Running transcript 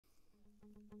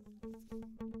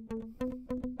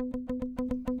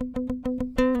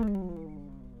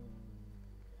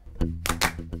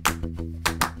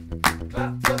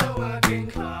Clap for the working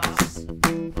class.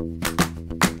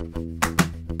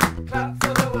 Clap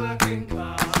for the working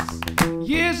class.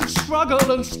 Years of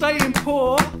struggle and staying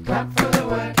poor. Clap for the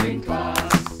working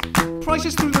class.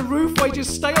 Prices through the roof,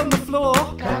 wages stay on the floor.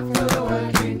 Clap for the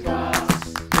working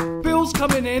class. Bills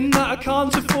coming in that I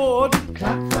can't afford.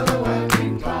 Clap for the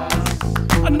working class.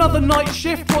 Another night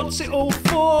shift, what's it all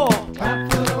for?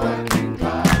 Clap for the working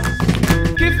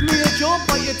class. Give me a job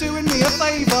like you're doing me a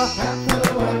favour. Clap for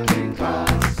the working class.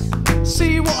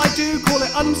 See what I do, call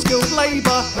it unskilled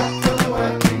labour. Clap for the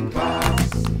working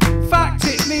class. Fact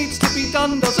it needs to be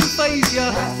done doesn't faze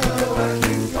ya. Clap for the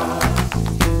working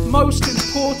class. Most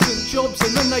important jobs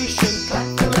in the nation. Clap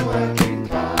for the working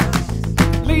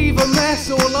class. Leave a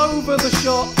mess all over the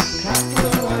shop. Clap for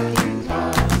the working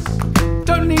class.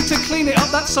 Don't need to clean it up,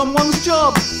 that's someone's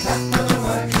job. Clap for the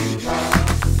working class.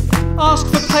 Ask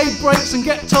for paid breaks and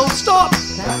get told stop.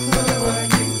 Clap for the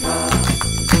working class.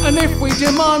 And if we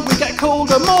demand, we get called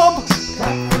a mob.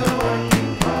 Clap for the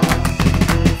working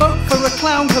class. Vote for a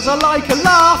clown cause I like a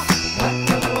laugh. Clap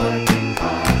for the working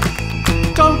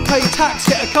class. Don't pay tax,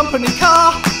 get a company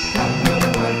car. Clap for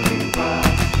the working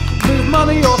class. Move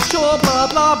money offshore, blah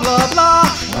blah blah blah.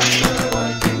 Clap for the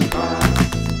working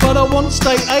class. But I want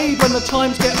state aid when the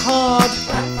times get hard.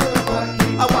 Clap for the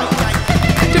working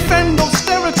class. Defend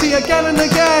austerity again and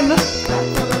again. Clap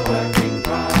for the working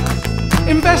class.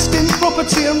 Invest in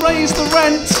property and raise the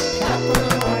rent. Clap for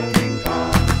the working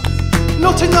class.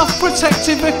 Not enough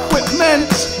protective equipment.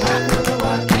 Clap for the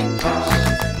working class.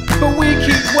 But we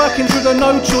keep working through the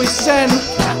no choice zen.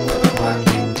 Clap for the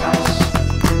working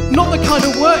class. Not the kind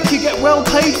of work you get well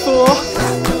paid for.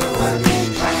 Clap for the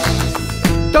working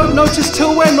class. Don't notice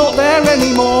till we're not there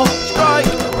anymore. Clap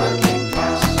for the working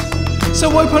class. So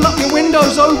open up your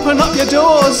windows, open up your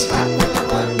doors. Clap for the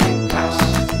working class.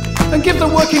 And give the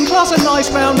working class a nice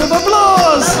round of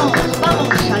applause.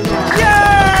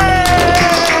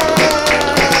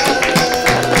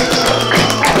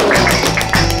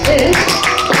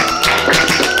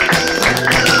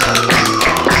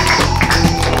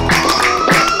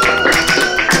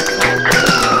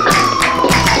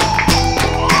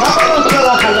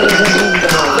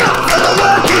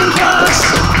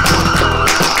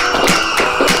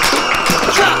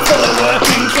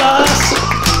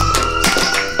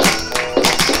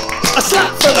 A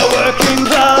slap for the working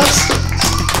class.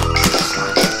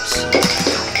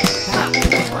 Clap for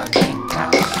the working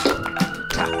class.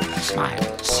 Clap,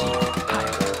 smile, see,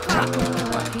 clap.